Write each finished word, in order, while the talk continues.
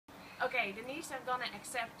Okay, Denise, I'm gonna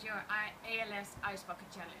accept your ALS Ice Bucket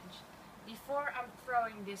Challenge. Before I'm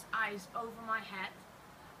throwing this ice over my head,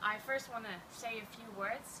 I first want to say a few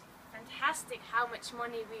words. Fantastic how much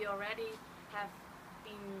money we already have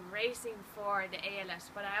been raising for the ALS,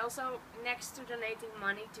 but I also, next to donating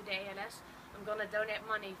money to the ALS, I'm gonna donate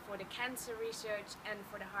money for the cancer research and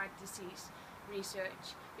for the heart disease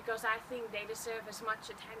research, because I think they deserve as much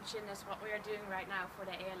attention as what we are doing right now for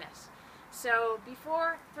the ALS. So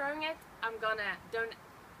before throwing it, I'm gonna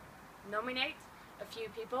nominate a few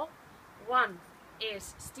people. One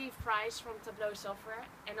is Steve Price from Tableau Software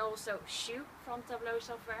and also Shu from Tableau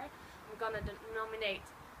Software. I'm gonna nominate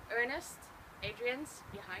Ernest, Adrian's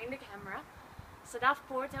behind the camera, Sadaf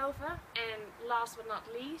Poorthoven, and last but not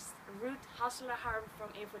least, Ruth Hassler-Harm from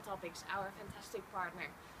Infotopics, our fantastic partner.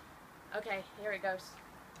 Okay, here it goes.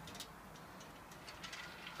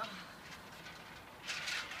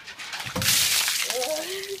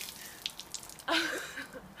 Oh.